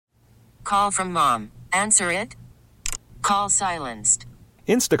Call from mom. Answer it. Call silenced.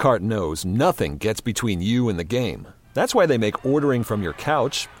 Instacart knows nothing gets between you and the game. That's why they make ordering from your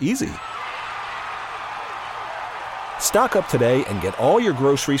couch easy. Stock up today and get all your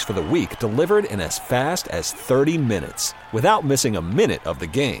groceries for the week delivered in as fast as 30 minutes without missing a minute of the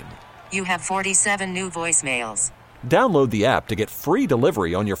game. You have 47 new voicemails. Download the app to get free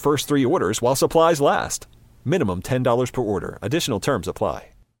delivery on your first 3 orders while supplies last. Minimum $10 per order. Additional terms apply.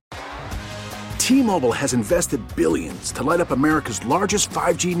 T-Mobile has invested billions to light up America's largest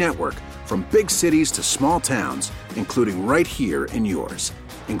 5G network, from big cities to small towns, including right here in yours.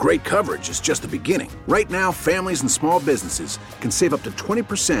 And great coverage is just the beginning. Right now, families and small businesses can save up to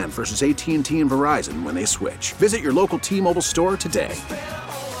 20% versus AT&T and Verizon when they switch. Visit your local T-Mobile store today.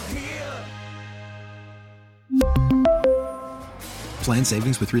 Plan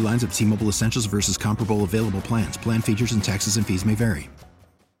savings with 3 lines of T-Mobile Essentials versus comparable available plans. Plan features and taxes and fees may vary.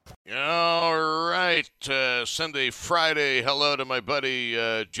 All right. Send a Friday hello to my buddy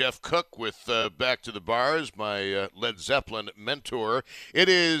Jeff Cook with Back to the Bars, my Led Zeppelin mentor. It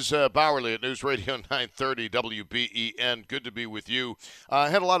is Bowerly at News Radio 930 WBEN. Good to be with you. I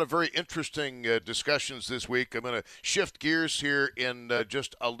had a lot of very interesting discussions this week. I'm going to shift gears here in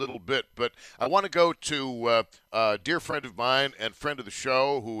just a little bit, but I want to go to a dear friend of mine and friend of the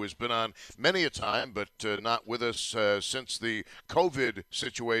show who has been on many a time, but not with us since the COVID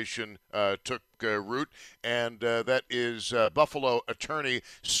situation took root, and that is Buffalo Attorney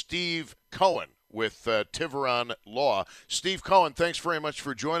Steve Cohen with Tiburon Law. Steve Cohen, thanks very much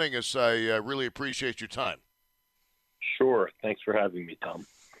for joining us. I really appreciate your time. Sure. Thanks for having me, Tom.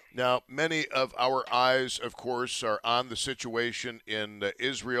 Now, many of our eyes, of course, are on the situation in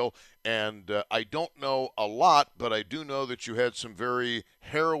Israel, and I don't know a lot, but I do know that you had some very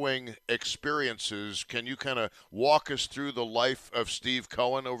harrowing experiences. Can you kind of walk us through the life of Steve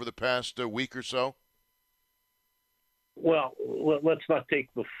Cohen over the past week or so? Well, let's not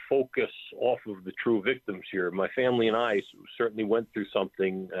take the focus off of the true victims here. My family and I certainly went through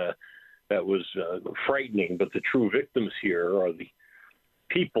something that was frightening, but the true victims here are the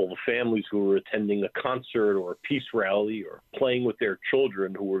people, the families who were attending a concert or a peace rally or playing with their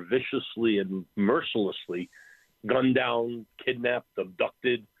children, who were viciously and mercilessly gunned down, kidnapped,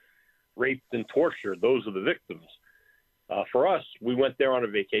 abducted, raped, and tortured. Those are the victims. For us, we went there on a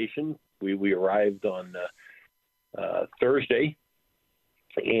vacation. We arrived on Thursday,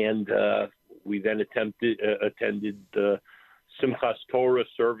 and we then attended Simchas Torah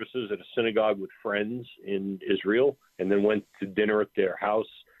services at a synagogue with friends in Israel, and then went to dinner at their house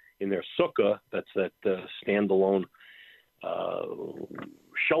in their sukkah. That's that standalone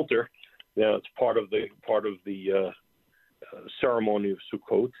shelter. Now it's part of the ceremony of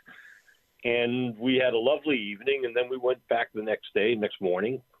Sukkot. And we had a lovely evening, and then we went back the next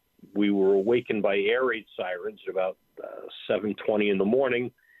morning. We were awakened by air raid sirens at about 7:20 in the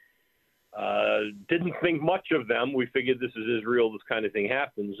morning. Didn't think much of them. We figured this is Israel, this kind of thing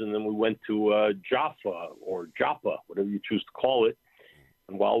happens. And then we went to Jaffa or Joppa, whatever you choose to call it.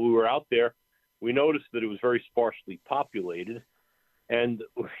 And while we were out there, we noticed that it was very sparsely populated. And,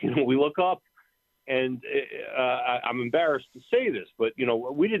 we look up, and I'm embarrassed to say this, but,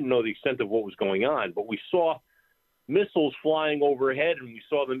 we didn't know the extent of what was going on. But we saw missiles flying overhead, and we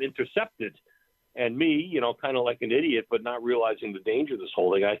saw them intercepted. And me, kind of like an idiot, but not realizing the danger of this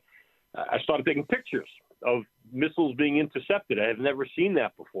whole thing, I started taking pictures of missiles being intercepted. I have never seen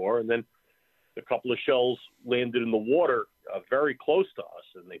that before. And then a couple of shells landed in the water very close to us,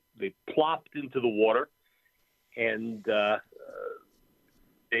 and they plopped into the water, and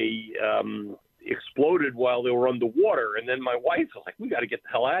they exploded while they were underwater. And then my wife was like, we got to get the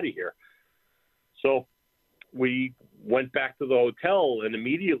hell out of here. So we went back to the hotel and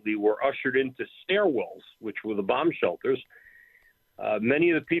immediately were ushered into stairwells, which were the bomb shelters. Many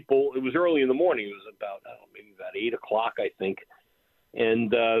of the people, it was early in the morning. It was maybe about 8 o'clock, I think.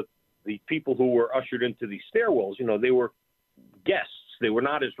 And the people who were ushered into these stairwells, they were guests. They were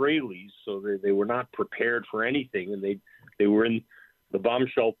not Israelis, so they were not prepared for anything. And they were in the bomb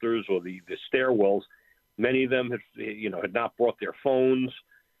shelters or the stairwells. Many of them had not brought their phones.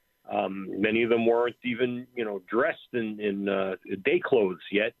 Many of them weren't even, dressed in day clothes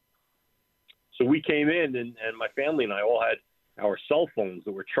yet. So we came in, and my family and I all had our cell phones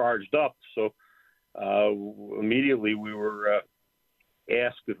that were charged up. So immediately we were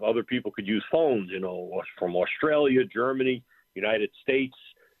asked if other people could use phones, from Australia, Germany, United States,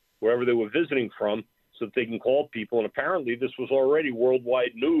 wherever they were visiting from, so that they can call people. And apparently this was already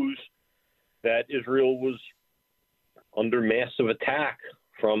worldwide news that Israel was under massive attack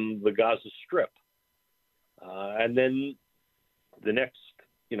from the Gaza Strip. And then the next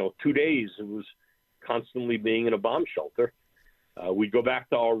 2 days, it was constantly being in a bomb shelter. We'd go back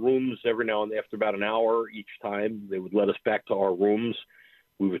to our rooms every now and then. After about an hour each time, they would let us back to our rooms.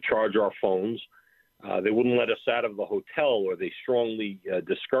 We would charge our phones. They wouldn't let us out of the hotel, or they strongly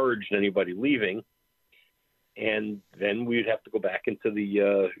discouraged anybody leaving. And then we'd have to go back into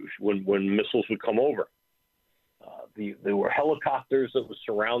the when missiles would come over. There were helicopters that were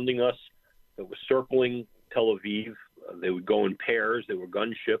surrounding us, that were circling Tel Aviv. They would go in pairs. They were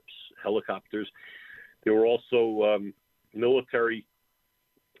gunships, helicopters. There were also military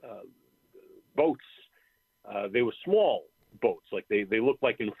boats. They were small boats, like they looked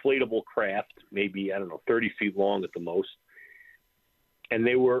like inflatable craft, maybe 30 feet long at the most, and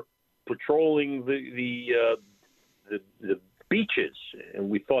they were patrolling the beaches, and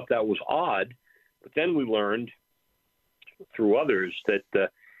we thought that was odd, but then we learned through others that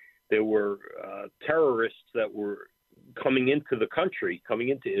there were terrorists that were coming into the country, coming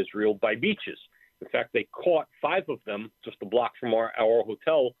into Israel by beaches. In fact, they caught 5 of them just a block from our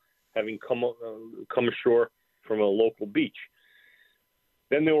hotel, having come ashore from a local beach.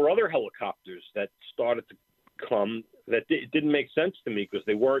 Then there were other helicopters that started to come that didn't make sense to me, because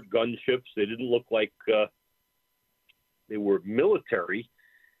they weren't gunships. They didn't look like they were military.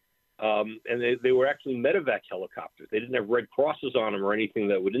 And they were actually medevac helicopters. They didn't have Red Crosses on them or anything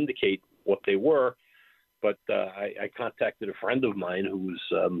that would indicate what they were. But I contacted a friend of mine who was,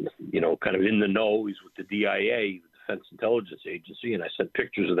 kind of in the know. He's with the DIA, the Defense Intelligence Agency, and I sent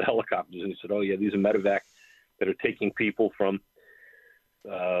pictures of the helicopters, and he said, "Oh yeah, these are medevac that are taking people from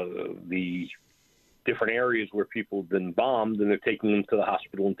the different areas where people have been bombed, and they're taking them to the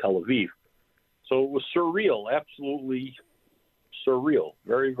hospital in Tel Aviv." So it was surreal, absolutely surreal,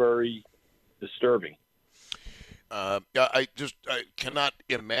 very, very disturbing. I cannot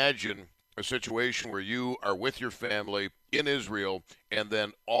imagine a situation where you are with your family in Israel, and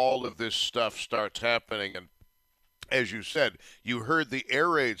then all of this stuff starts happening. And as you said, you heard the air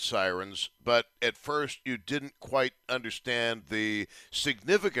raid sirens, but at first you didn't quite understand the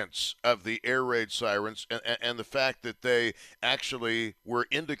significance of the air raid sirens and the fact that they actually were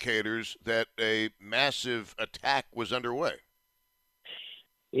indicators that a massive attack was underway.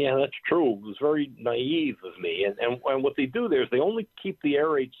 Yeah, that's true. It was very naive of me. And what they do there is they only keep the air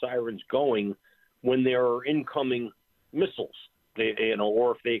raid sirens going when there are incoming missiles,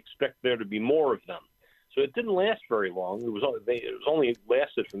 or if they expect there to be more of them. So it didn't last very long. It was only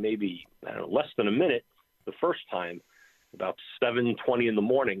lasted for maybe less than a minute the first time, about 7:20 in the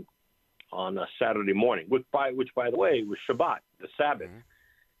morning on a Saturday morning, which by the way was Shabbat, the Sabbath.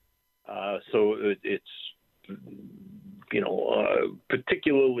 So it's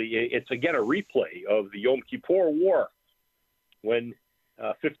particularly, it's again a replay of the Yom Kippur War, when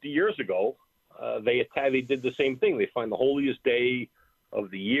 50 years ago they did the same thing. They find the holiest day of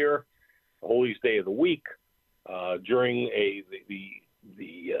the year, the holiest day of the week, during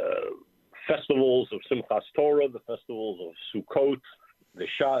the festivals of Simchas Torah, the festivals of Sukkot, the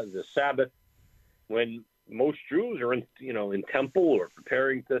Sabbath, when most Jews are in temple or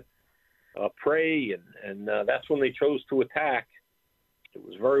preparing to pray, and that's when they chose to attack. It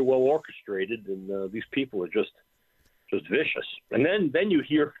was very well orchestrated, and these people are just vicious. And then you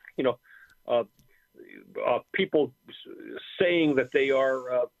hear people saying that they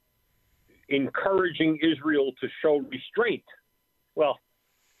are encouraging Israel to show restraint. Well,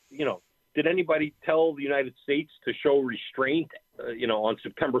 did anybody tell the United States to show restraint? On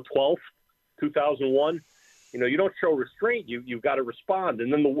September 12th, 2001, you don't show restraint. You've got to respond.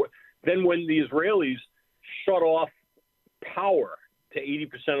 And then when the Israelis shut off power to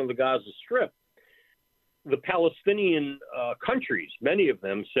 80% of the Gaza Strip, the Palestinian countries, many of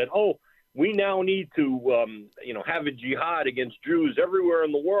them, said, "Oh, we now need to, have a jihad against Jews everywhere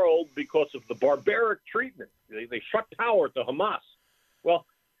in the world because of the barbaric treatment." They shut power to Hamas. Well,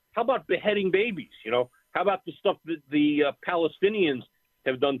 how about beheading babies? How about the stuff that the Palestinians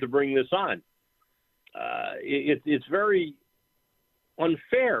have done to bring this on? It's very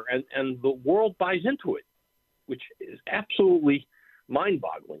unfair, and the world buys into it, which is absolutely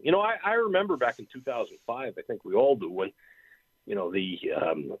mind-boggling. I remember back in 2005, I think we all do, when,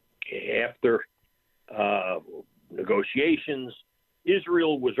 after negotiations,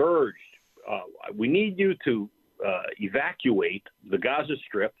 Israel was urged, we need you to evacuate the Gaza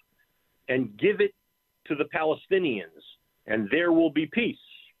Strip and give it to the Palestinians, and there will be peace.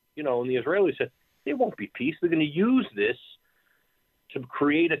 And the Israelis said, there won't be peace. They're going to use this to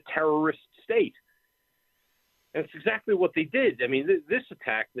create a terrorist state. And it's exactly what they did. I mean, this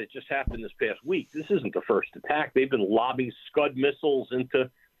attack that just happened this past week, this isn't the first attack. They've been lobbing Scud missiles into,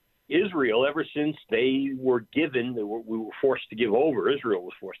 Israel, ever since we were forced to give over, Israel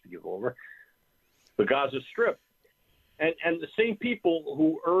was forced to give over the Gaza Strip. And the same people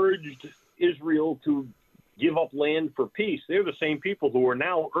who urged Israel to give up land for peace, they're the same people who are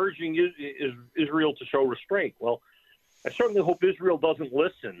now urging Israel to show restraint. Well, I certainly hope Israel doesn't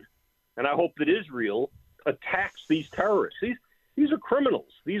listen, and I hope that Israel attacks these terrorists. These are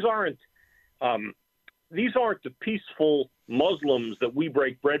criminals. These aren't the peaceful Muslims that we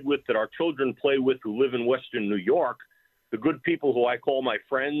break bread with, that our children play with, who live in Western New York, the good people who I call my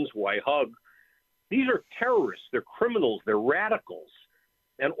friends, who I hug. These are terrorists. They're criminals. They're radicals.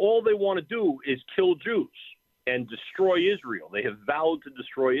 And all they want to do is kill Jews and destroy Israel. They have vowed to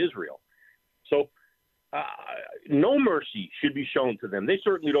destroy Israel. So no mercy should be shown to them. They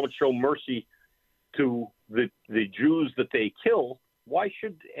certainly don't show mercy to the Jews that they kill. Why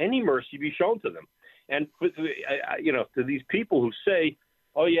should any mercy be shown to them? And, to these people who say,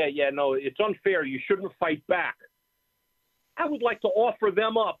 oh, no, it's unfair, you shouldn't fight back. I would like to offer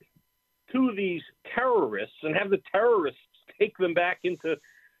them up to these terrorists and have the terrorists take them back into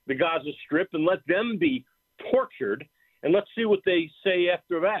the Gaza Strip and let them be tortured, and let's see what they say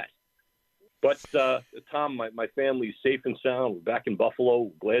after that. But, Tom, my family's safe and sound. We're back in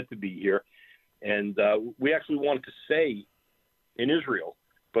Buffalo. Glad to be here. And we actually wanted to stay in Israel,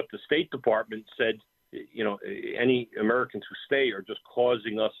 but the State Department said, any Americans who stay are just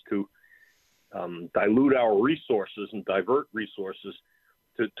causing us to dilute our resources and divert resources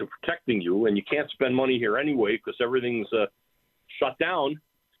to protecting you. And you can't spend money here anyway because everything's shut down.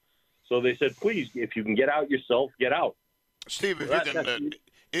 So they said, please, if you can get out yourself, get out. Steve,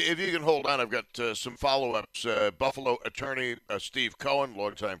 if you can hold on, I've got some follow-ups. Buffalo Attorney Steve Cohen,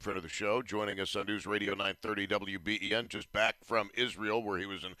 longtime friend of the show, joining us on News Radio 930 WBEN, just back from Israel, where he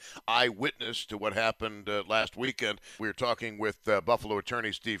was an eyewitness to what happened last weekend. We were talking with Buffalo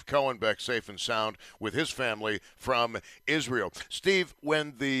Attorney Steve Cohen, back safe and sound with his family from Israel. Steve,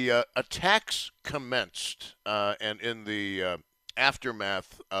 when the attacks commenced and in the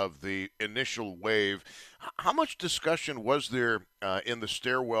aftermath of the initial wave, how much discussion was there in the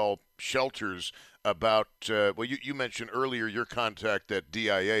stairwell shelters about, you mentioned earlier your contact at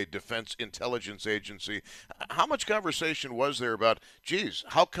DIA, Defense Intelligence Agency. How much conversation was there about,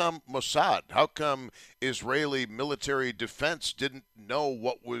 how come Mossad, how come Israeli military defense didn't know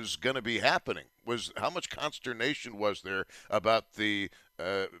what was going to be happening? How much consternation was there about the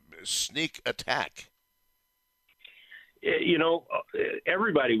sneak attack?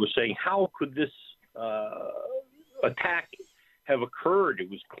 Everybody was saying, how could this attack have occurred? It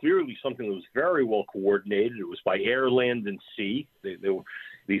was clearly something that was very well coordinated. It was by air, land, and sea. They were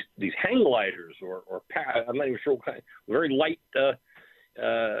these hang gliders or I'm not even sure what kind, very light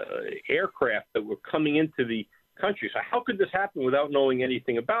aircraft that were coming into the country. So how could this happen without knowing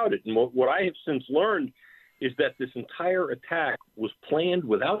anything about it? And what I have since learned is that this entire attack was planned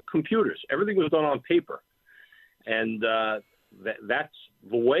without computers. Everything was done on paper. And that's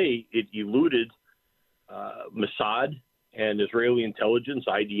the way it eluded Mossad and Israeli intelligence,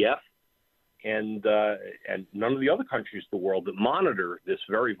 IDF, and none of the other countries of the world that monitor this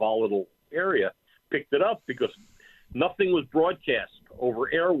very volatile area picked it up, because nothing was broadcast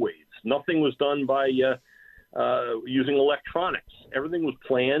over airwaves. Nothing was done by using electronics. Everything was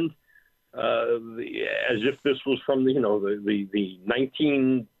planned as if this was from the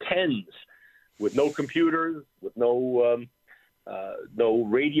 1910s. With no computers, with no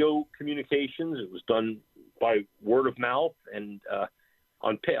radio communications. It was done by word of mouth and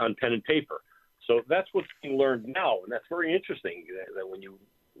on pen and paper. So that's what's being learned now, and that's very interesting. That when you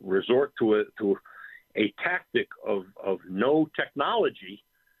resort to a tactic of no technology,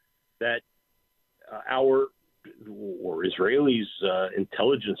 that our or Israelis'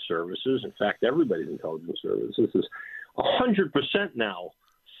 intelligence services, in fact, everybody's intelligence services, is 100% now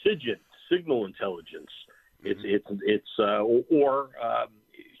SIGINT. Signal intelligence. It's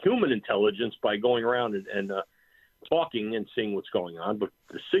human intelligence by going around and talking and seeing what's going on. But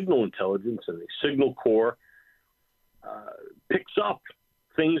the signal intelligence and the signal corps picks up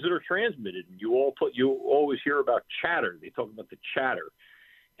things that are transmitted. You always hear about chatter. They talk about the chatter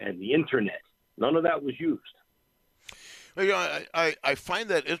and the internet. None of that was used. I find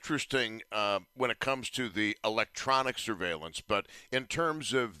that interesting when it comes to the electronic surveillance, but in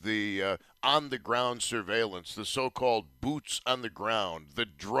terms of the on-the-ground surveillance, the so-called boots on the ground, the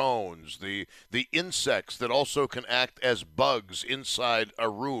drones, the insects that also can act as bugs inside a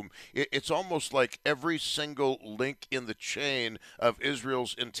room, it's almost like every single link in the chain of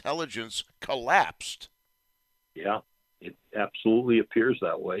Israel's intelligence collapsed. Yeah, it absolutely appears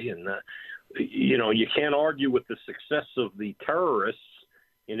that way, and you can't argue with the success of the terrorists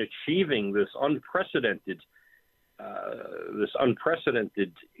in achieving this unprecedented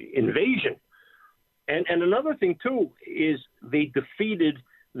invasion. And another thing too is they defeated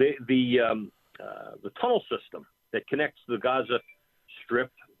the tunnel system that connects the Gaza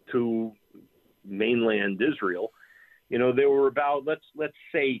Strip to mainland Israel. You know, there were about, let's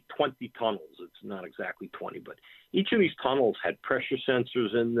say 20 tunnels. It's not exactly 20, but each of these tunnels had pressure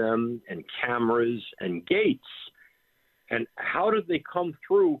sensors in them and cameras and gates. And how did they come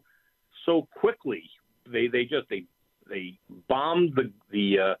through so quickly? They bombed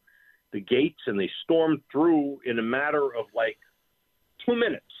the gates and they stormed through in a matter of like 2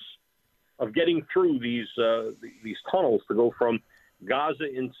 minutes of getting through these tunnels to go from Gaza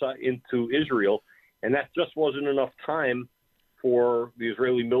into Israel. And that just wasn't enough time for the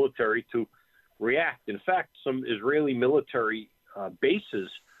Israeli military to react. In fact, some Israeli military bases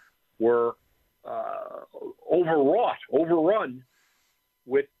were overrun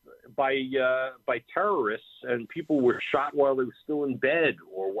by terrorists, and people were shot while they were still in bed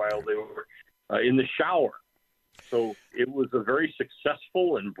or while they were in the shower. So it was a very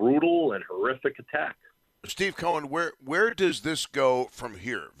successful and brutal and horrific attack. Steve Cohen, where does this go from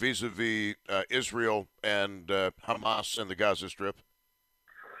here vis-a-vis Israel and Hamas and the Gaza Strip?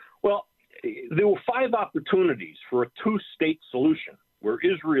 Well, there were 5 opportunities for a 2-state solution where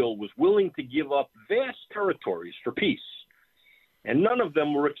Israel was willing to give up vast territories for peace, and none of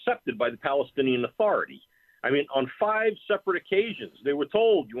them were accepted by the Palestinian Authority. I mean, on 5 separate occasions, they were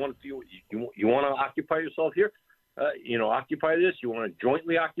told, you want to occupy yourself here? Occupy this? You want to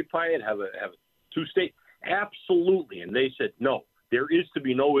jointly occupy it, have a 2-state? Absolutely. And they said, no, there is to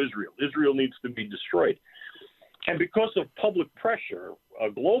be no Israel. Israel needs to be destroyed. And because of public pressure,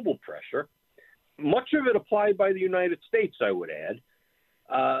 global pressure, much of it applied by the United States, I would add,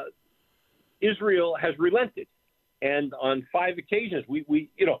 Israel has relented. And on 5 occasions, we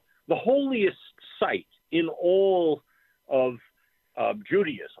the holiest site in all of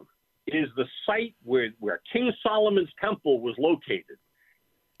Judaism is the site where King Solomon's temple was located.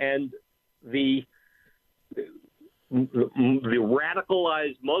 And the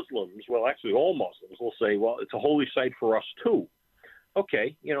radicalized Muslims, well, actually all Muslims, will say, well, it's a holy site for us too.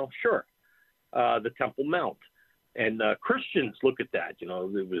 Okay, sure. The Temple Mount. And Christians look at that. It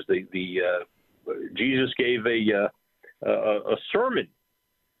was Jesus gave a sermon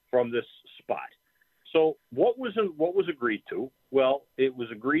from this spot. So what was agreed to? Well, it was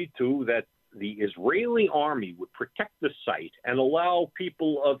agreed to that the Israeli army would protect the site and allow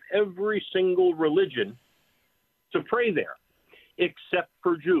people of every single religion to pray there, except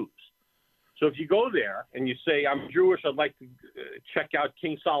for Jews. So if you go there and you say, I'm Jewish, I'd like to check out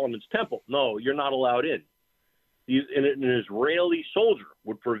King Solomon's temple. No, you're not allowed in. An Israeli soldier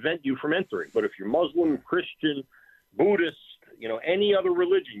would prevent you from entering. But if you're Muslim, Christian, Buddhist, any other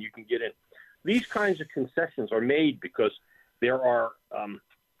religion, you can get in. These kinds of concessions are made because there are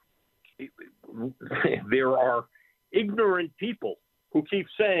ignorant people who keep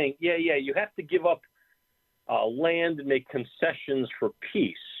saying, yeah, you have to give up land and make concessions for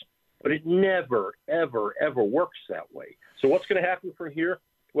peace. But it never, ever, ever works that way. So what's going to happen from here?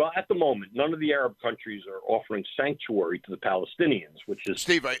 Well, at the moment, none of the Arab countries are offering sanctuary to the Palestinians, which is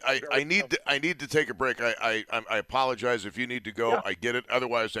Steve. I need to take a break. I apologize if you need to go. Yeah. I get it.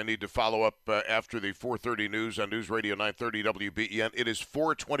 Otherwise, I need to follow up after the 4:30 news on News Radio 930 WBEN. It is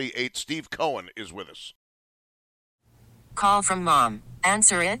 4:28. Steve Cohen is with us. Call from mom.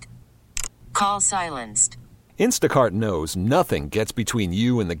 Answer it. Call silenced. Instacart knows nothing gets between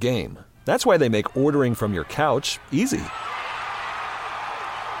you and the game. That's why they make ordering from your couch easy.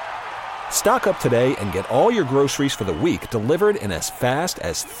 Stock up today and get all your groceries for the week delivered in as fast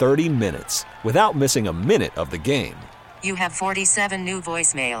as 30 minutes without missing a minute of the game. You have 47 new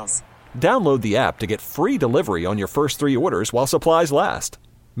voicemails. Download the app to get free delivery on your first 3 orders while supplies last.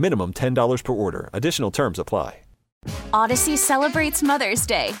 Minimum $10 per order. Additional terms apply. Odyssey celebrates Mother's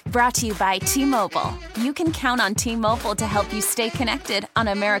Day, brought to you by T-Mobile. You can count on T-Mobile to help you stay connected on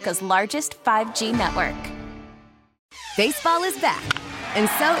America's largest 5G network. Baseball is back, and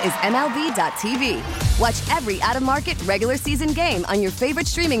so is MLB.tv. Watch every out-of-market regular season game on your favorite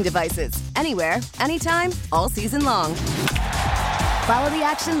streaming devices, anywhere, anytime, all season long. Follow the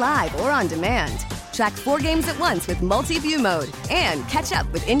action live or on demand. Track 4 games at once with multi-view mode and catch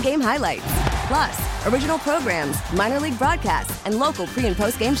up with in-game highlights. Plus, original programs, minor league broadcasts, and local pre- and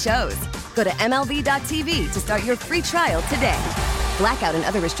post-game shows. Go to MLB.tv to start your free trial today. Blackout and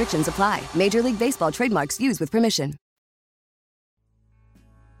other restrictions apply. Major League Baseball trademarks used with permission.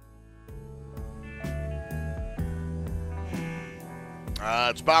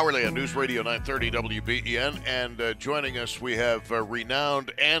 It's Bowerly on News Radio 930 WBEN, and joining us we have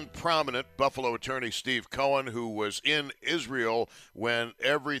renowned and prominent Buffalo Attorney Steve Cohen, who was in Israel when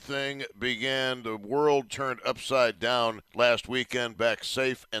everything began. The world turned upside down last weekend, back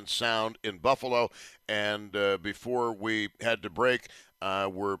safe and sound in Buffalo. And before we had to break,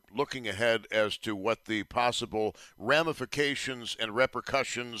 we're looking ahead as to what the possible ramifications and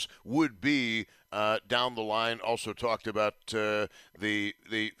repercussions would be down the line. Also talked about the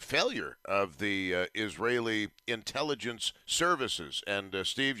failure of the Israeli intelligence services. And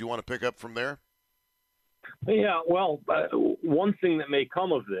Steve, you want to pick up from there? Yeah, well, one thing that may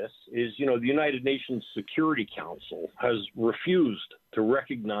come of this is, the United Nations Security Council has refused to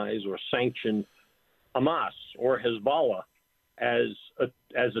recognize or sanction Hamas or Hezbollah as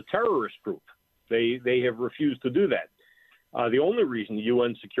a terrorist group. They have refused to do that. The only reason the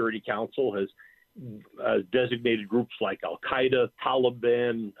UN Security Council has designated groups like Al-Qaeda,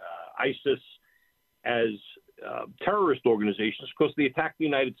 Taliban, ISIS as terrorist organizations because they attack the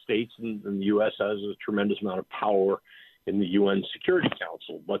United States, and the U.S. has a tremendous amount of power in the UN Security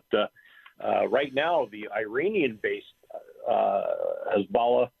Council. But right now, the Iranian-based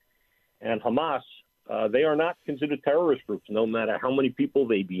Hezbollah and Hamas, they are not considered terrorist groups, no matter how many people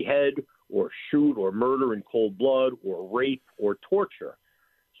they behead or shoot or murder in cold blood or rape or torture.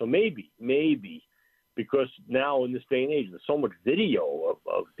 So maybe, because now in this day and age, there's so much video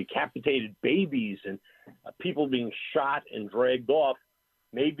of decapitated babies and people being shot and dragged off,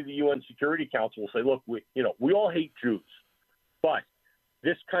 maybe the UN Security Council will say, look, we all hate Jews, but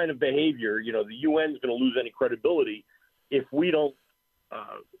this kind of behavior, the UN is going to lose any credibility if we don't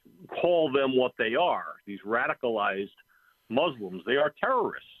call them what they are, these radicalized Muslims. They are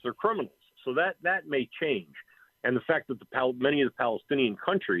terrorists. They're criminals. So that may change. And the fact that many of the Palestinian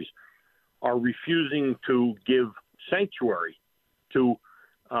countries are refusing to give sanctuary to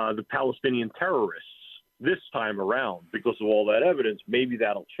the Palestinian terrorists this time around because of all that evidence, maybe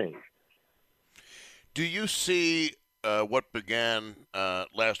that'll change. Do you see what began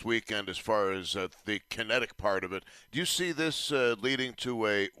last weekend as far as the kinetic part of it? Do you see this leading to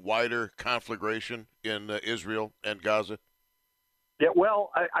a wider conflagration in Israel and Gaza? Yeah,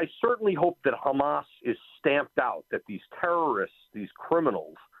 well, I certainly hope that Hamas is stamped out, that these terrorists, these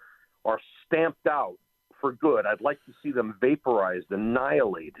criminals, are stamped out for good. I'd like to see them vaporized,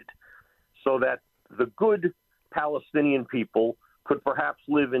 annihilated, so that the good Palestinian people could perhaps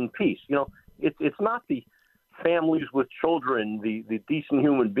live in peace. It's not the families with children, the decent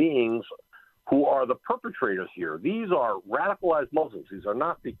human beings who are the perpetrators here. These are radicalized Muslims. These are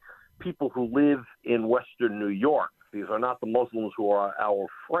not the people who live in Western New York. These are not the Muslims who are our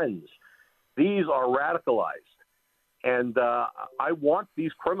friends. These are radicalized. And I want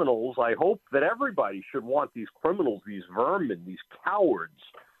these criminals, I hope that everybody should want these criminals, these vermin, these cowards,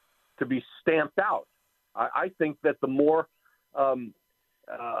 to be stamped out. I think that the more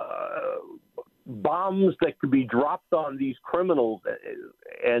bombs that could be dropped on these criminals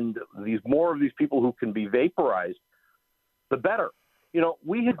and more of these people who can be vaporized, the better.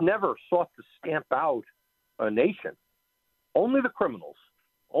 We have never sought to stamp out a nation. Only the criminals.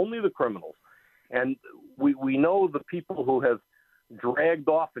 And we know the people who have dragged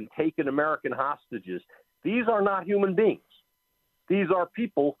off and taken American hostages. These are not human beings. These are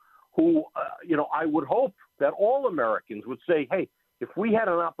people who, I would hope that all Americans would say, hey, if we had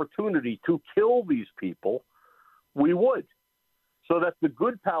an opportunity to kill these people, we would. So that the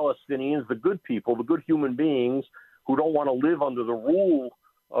good Palestinians, the good people, the good human beings who don't want to live under the rule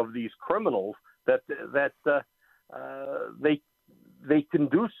of these criminals, that they can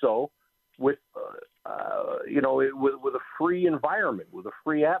do so with with a free environment, with a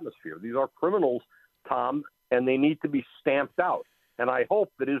free atmosphere. These are criminals, Tom, and they need to be stamped out. And I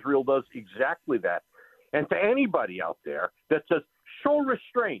hope that Israel does exactly that. And to anybody out there that says, show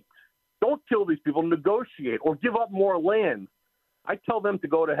restraint, don't kill these people, negotiate, or give up more land, I tell them to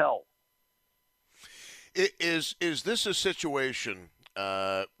go to hell. Is this a situation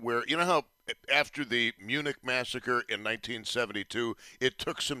where, how after the Munich massacre in 1972, it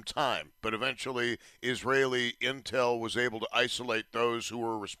took some time, but eventually Israeli intel was able to isolate those who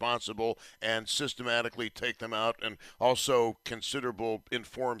were responsible and systematically take them out, and also considerable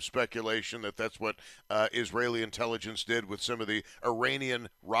informed speculation that that's what Israeli intelligence did with some of the Iranian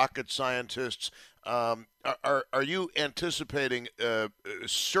rocket scientists. Are you anticipating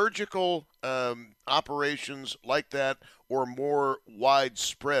surgical operations like that, or more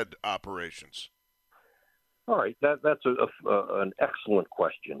widespread operations? All right, that's an excellent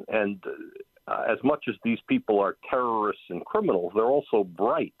question. And as much as these people are terrorists and criminals, they're also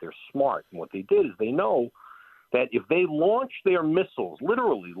bright. They're smart. And what they did is they know that if they launch their missiles,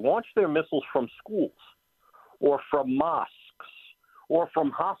 literally launch their missiles from schools or from mosques or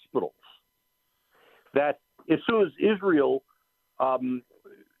from hospitals, that as soon as Israel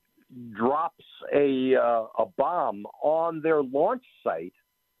drops a bomb on their launch site,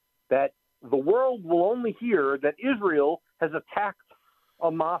 that the world will only hear that Israel has attacked a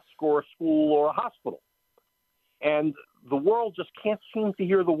mosque or a school or a hospital. And the world just can't seem to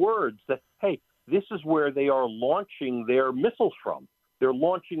hear the words that, hey, this is where they are launching their missiles from. They're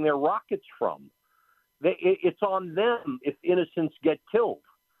launching their rockets from. It's on them if innocents get killed.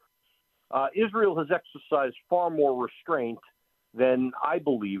 Israel has exercised far more restraint than I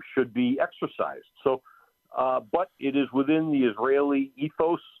believe should be exercised. So, but it is within the Israeli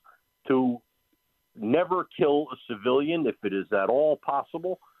ethos to never kill a civilian if it is at all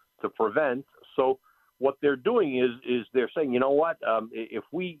possible, to prevent. So what they're doing is they're saying, you know what, if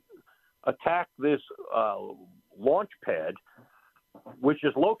we attack this launch pad, which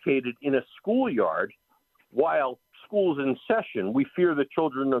is located in a schoolyard while school's in session, we fear the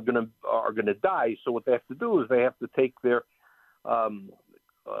children are going to die. So what they have to do is they have to take their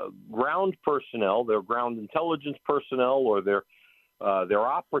ground personnel, their ground intelligence personnel, or their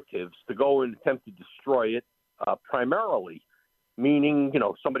operatives to go and attempt to destroy it primarily, meaning,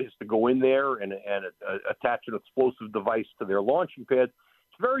 somebody has to go in there and attach an explosive device to their launching pad.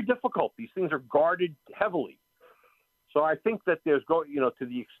 It's very difficult. These things are guarded heavily. So I think that there's to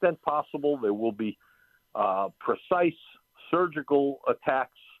the extent possible, there will be precise surgical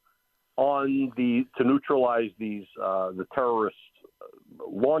attacks to neutralize these the terrorist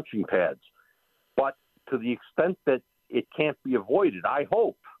launching pads. But to the extent that it can't be avoided, I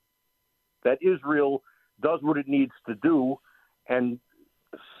hope that Israel does what it needs to do and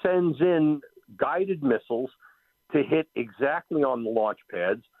sends in guided missiles to hit exactly on the launch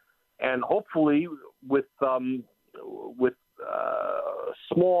pads, and hopefully with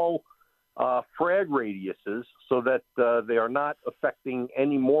small frag radiuses, so that they are not affecting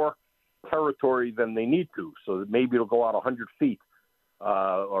any more territory than they need to. So that maybe it'll go out 100 feet,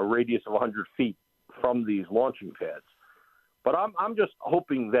 a radius of 100 feet from these launching pads. But I'm just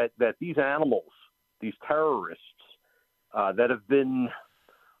hoping that these animals, these terrorists that have been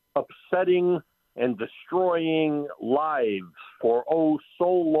upsetting and destroying lives for so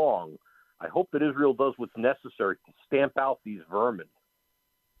long, I hope that Israel does what's necessary to stamp out these vermin.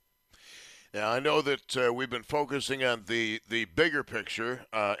 Now, I know that we've been focusing on the bigger picture,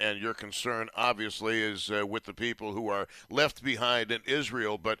 and your concern, obviously, is with the people who are left behind in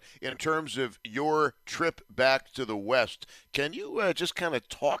Israel. But in terms of your trip back to the West, can you just kind of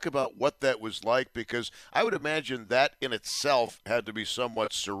talk about what that was like? Because I would imagine that in itself had to be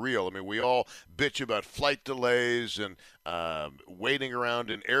somewhat surreal. I mean, we all bitch about flight delays and waiting around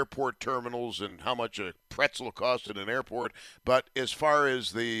in airport terminals and how much a pretzel costs in an airport. But as far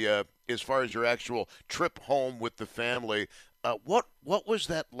as your actual trip home with the family, what was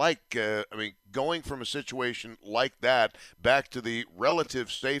that like? I mean, going from a situation like that back to the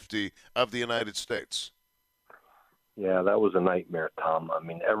relative safety of the United States. Yeah, that was a nightmare, Tom. I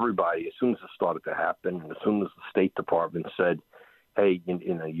mean, everybody, as soon as it started to happen, and as soon as the State Department said, hey,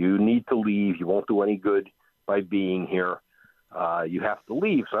 you need to leave, you won't do any good by being here, you have to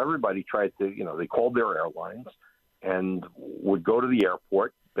leave. So everybody tried to, they called their airlines and would go to the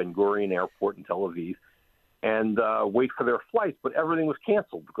airport, Ben Gurion Airport in Tel Aviv, and wait for their flights. But everything was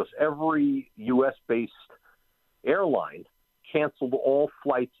canceled because every U.S.-based airline canceled all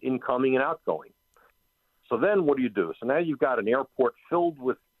flights incoming and outgoing. So then what do you do? So now you've got an airport filled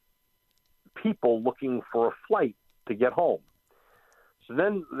with people looking for a flight to get home. So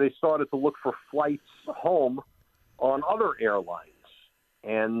then they started to look for flights home on other airlines.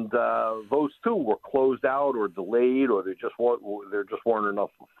 And those too were closed out or delayed, or there just weren't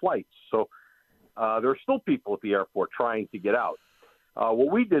enough flights. So there are still people at the airport trying to get out. What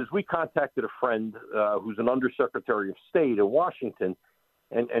we did is we contacted a friend who's an undersecretary of state in Washington,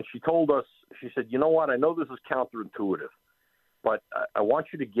 and she told us, she said, you know what, I know this is counterintuitive, but I want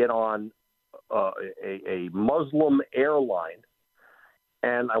you to get on a Muslim airline,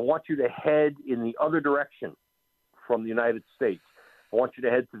 and I want you to head in the other direction from the United States. I want you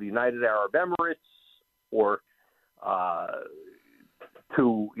to head to the United Arab Emirates or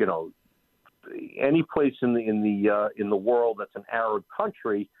to any place in the world that's an Arab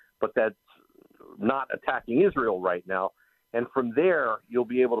country, but that's not attacking Israel right now. And from there, you'll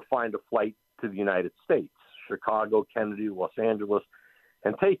be able to find a flight to the United States, Chicago, Kennedy, Los Angeles,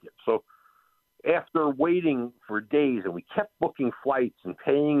 and take it. So after waiting for days, and we kept booking flights and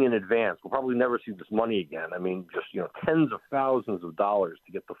paying in advance, we'll probably never see this money again. I mean, just tens of thousands of dollars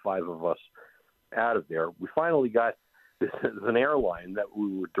to get the five of us out of there. We finally got this is an airline that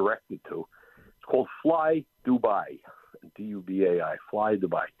we were directed to. It's called Fly Dubai, D-U-B-A-I, Fly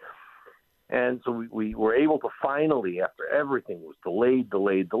Dubai. And so we were able to finally, after everything was delayed,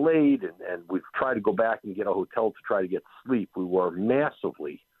 and we've tried to go back and get a hotel to try to get sleep. We were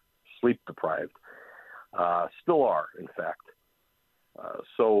massively sleep deprived. Still are, in fact.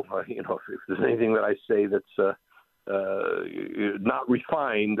 So if there's anything that I say that's not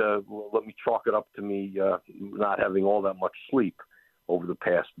refined, let me chalk it up to me not having all that much sleep over the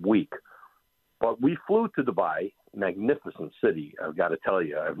past week. But we flew to Dubai, magnificent city, I've got to tell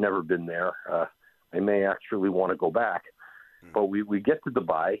you. I've never been there. I may actually want to go back. But we get to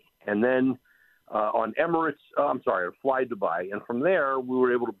Dubai, and then on Fly Dubai. And from there, we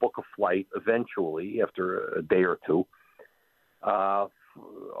were able to book a flight eventually after a day or two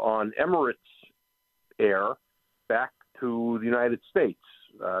on Emirates Air back to the United States,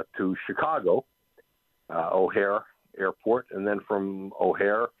 to Chicago, O'Hare Airport. And then from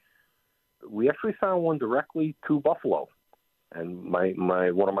O'Hare, we actually found one directly to Buffalo. And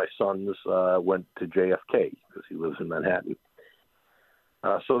one of my sons went to JFK because he lives in Manhattan.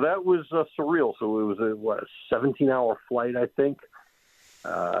 So that was surreal. So it was a 17-hour flight, I think.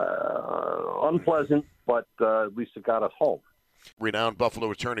 Unpleasant, but at least it got us home. Renowned Buffalo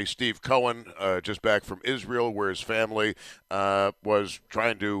attorney Steve Cohen, just back from Israel, where his family was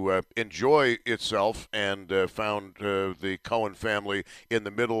trying to enjoy itself, and found the Cohen family in the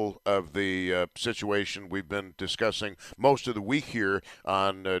middle of the situation we've been discussing most of the week here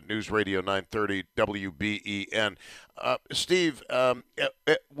on News Radio 930 WBEN. Steve,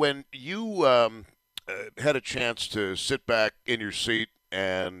 when you had a chance to sit back in your seat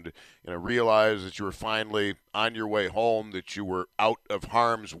and realize that you were finally on your way home, that you were out of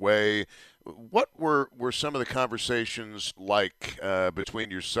harm's way, what were some of the conversations like between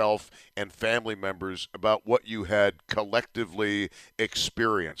yourself and family members about what you had collectively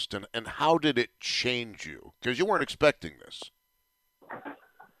experienced, and how did it change you? Because you weren't expecting this.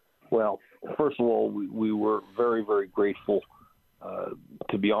 Well, first of all, we were very, very grateful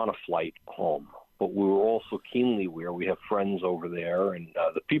to be on a flight home. But we were also keenly aware we have friends over there, and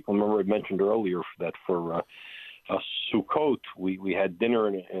the people. Remember, I mentioned earlier that for Sukkot, we had dinner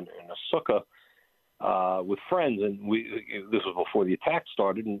in a sukkah with friends, and this was before the attack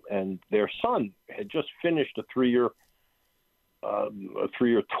started, and their son had just finished a three-year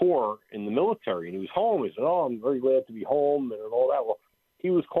tour in the military, and he was home. He said, "Oh, I'm very glad to be home," and all that. Well, he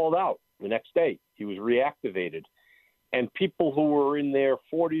was called out the next day. He was reactivated, and people who were in their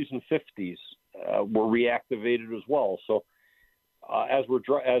 40s and 50s. Were reactivated as well. So as we're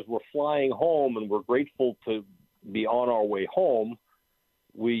flying home, and we're grateful to be on our way home,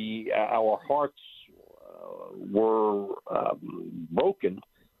 our hearts were broken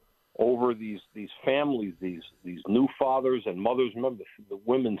over these families, these new fathers and mothers. Remember, the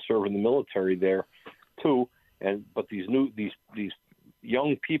women serve in the military there too, but these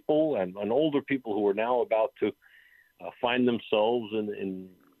young people and older people who are now about to find themselves in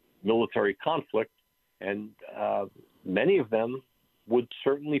military conflict, and many of them would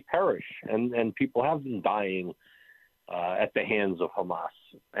certainly perish, and people have been dying at the hands of Hamas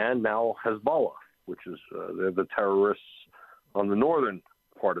and now Hezbollah, which is they're the terrorists on the northern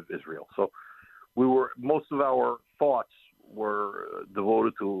part of Israel. So most of our thoughts were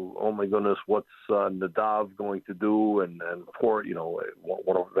devoted to, oh my goodness, what's Nadav going to do, and for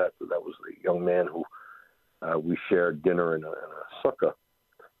one of that was the young man who we shared dinner in a sukkah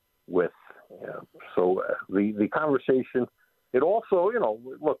with. So the conversation, it also,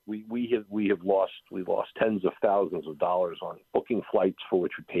 look, we lost tens of thousands of dollars on booking flights for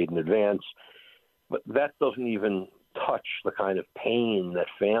which we paid in advance, but that doesn't even touch the kind of pain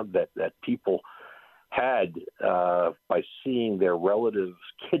that people had by seeing their relatives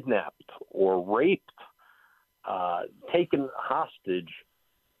kidnapped or raped, taken hostage.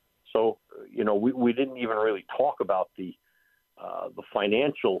 So we didn't even really talk about the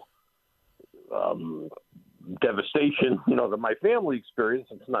financial devastation, that my family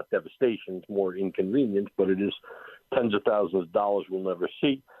experienced. It's not devastation; it's more inconvenience, but it is tens of thousands of dollars we'll never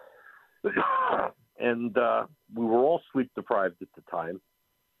see. And we were all sleep deprived at the time,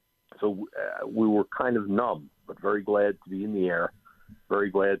 so we were kind of numb, but very glad to be in the air, very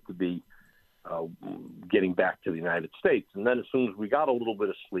glad to be getting back to the United States. And then as soon as we got a little bit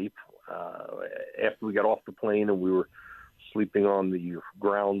of sleep, after we got off the plane and we were sleeping on the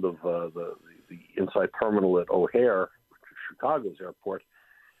ground of the inside terminal at O'Hare, Chicago's airport,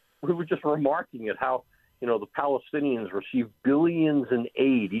 we were just remarking at how, the Palestinians receive billions in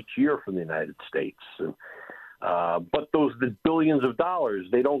aid each year from the United States. And, but the billions of dollars,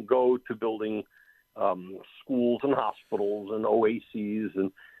 they don't go to building schools and hospitals and oases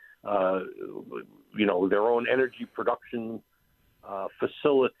and, their own energy production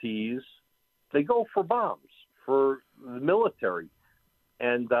facilities. They go for bombs, for the military.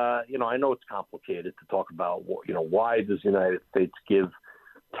 And, I know it's complicated to talk about, why does the United States give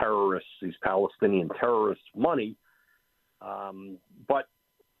terrorists, these Palestinian terrorists, money? But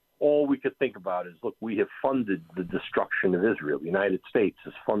all we could think about is, look, we have funded the destruction of Israel. The United States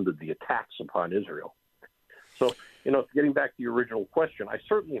has funded the attacks upon Israel. So, getting back to your original question, I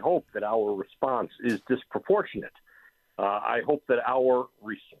certainly hope that our response is disproportionate. I hope that our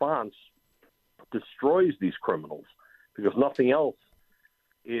response destroys these criminals, because nothing else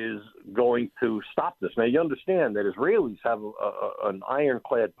is going to stop this. Now, you understand that Israelis have an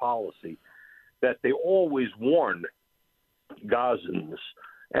ironclad policy that they always warn Gazans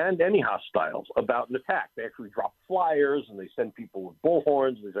and any hostiles about an attack. They actually drop flyers and they send people with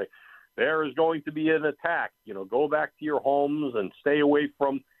bullhorns and they say, there is going to be an attack. Go back to your homes and stay away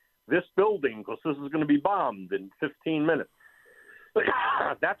from this building because this is going to be bombed in 15 minutes.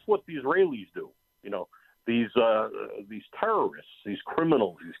 That's what the Israelis do. These terrorists, these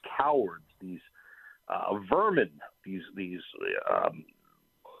criminals, these cowards, these vermin, these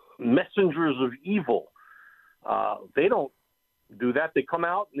messengers of evil. They don't do that. They come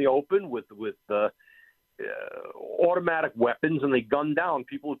out in the open with automatic weapons and they gun down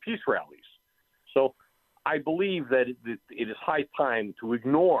people at peace rallies. So I believe that it is high time to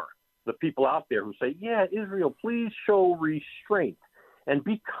ignore the people out there who say, yeah, Israel, please show restraint and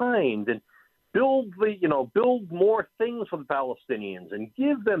be kind and build more things for the Palestinians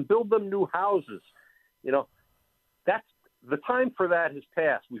and build them new houses. That's the time for that has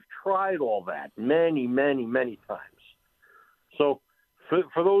passed. We've tried all that many, many, many times. So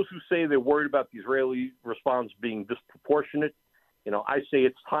for those who say they're worried about the Israeli response being disproportionate, I say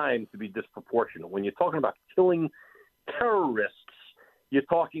it's time to be disproportionate. When you're talking about killing terrorists, you're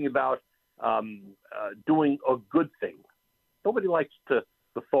talking about doing a good thing. Nobody likes the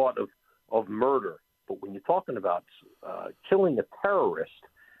thought of murder, but when you're talking about killing a terrorist,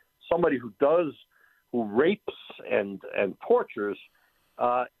 somebody who rapes and tortures,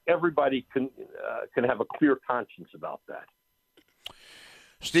 everybody can have a clear conscience about that.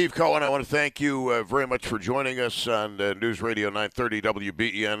 Steve Cohen, I want to thank you very much for joining us on News Radio 930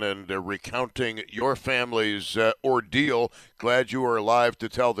 WBEN and recounting your family's ordeal. Glad you are alive to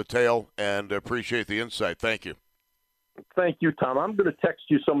tell the tale and appreciate the insight. Thank you. Thank you, Tom. I'm going to text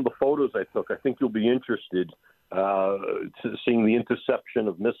you some of the photos I took. I think you'll be interested seeing the interception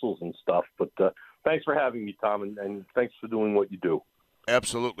of missiles and stuff. But thanks for having me, Tom, and thanks for doing what you do.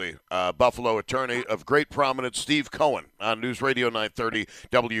 Absolutely. Buffalo attorney of great prominence, Steve Cohen, on News Radio 930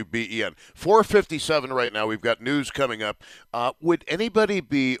 WBEN. 4:57 right now. We've got news coming up. Would anybody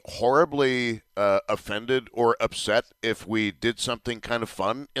be horribly offended or upset if we did something kind of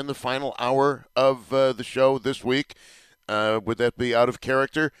fun in the final hour of the show this week? Would that be out of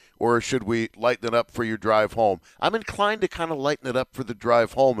character, or should we lighten it up for your drive home? I'm inclined to kind of lighten it up for the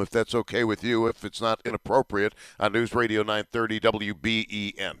drive home, if that's okay with you, if it's not inappropriate, on News Radio 930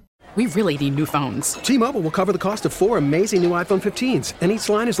 WBEN. We really need new phones. T-Mobile will cover the cost of 4 amazing new iPhone 15s, and each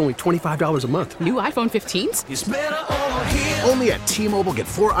line is only $25 a month. New iPhone 15s? It's better over here. Only at T-Mobile, get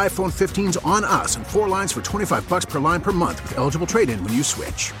 4 iPhone 15s on us and 4 lines for $25 per line per month with eligible trade-in when you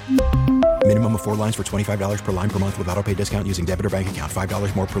switch. Minimum of 4 lines for $25 per line per month with autopay discount using debit or bank account.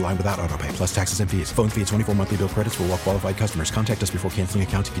 $5 more per line without autopay, plus taxes and fees. Phone fee at 24 monthly bill credits for well-qualified customers. Contact us before canceling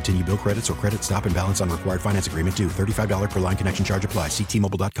account to continue bill credits or credit stop and balance on required finance agreement due. $35 per line connection charge applies. See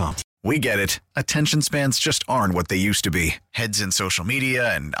T-Mobile.com. We get it. Attention spans just aren't what they used to be. Heads in social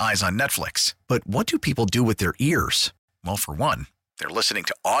media and eyes on Netflix. But what do people do with their ears? Well, for one, they're listening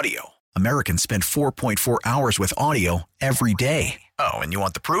to audio. Americans spend 4.4 hours with audio every day. Oh, and you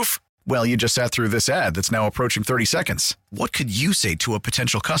want the proof? Well, you just sat through this ad that's now approaching 30 seconds. What could you say to a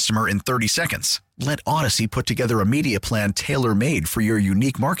potential customer in 30 seconds? Let Odyssey put together a media plan tailor-made for your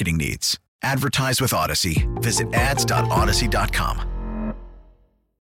unique marketing needs. Advertise with Odyssey. Visit ads.odyssey.com.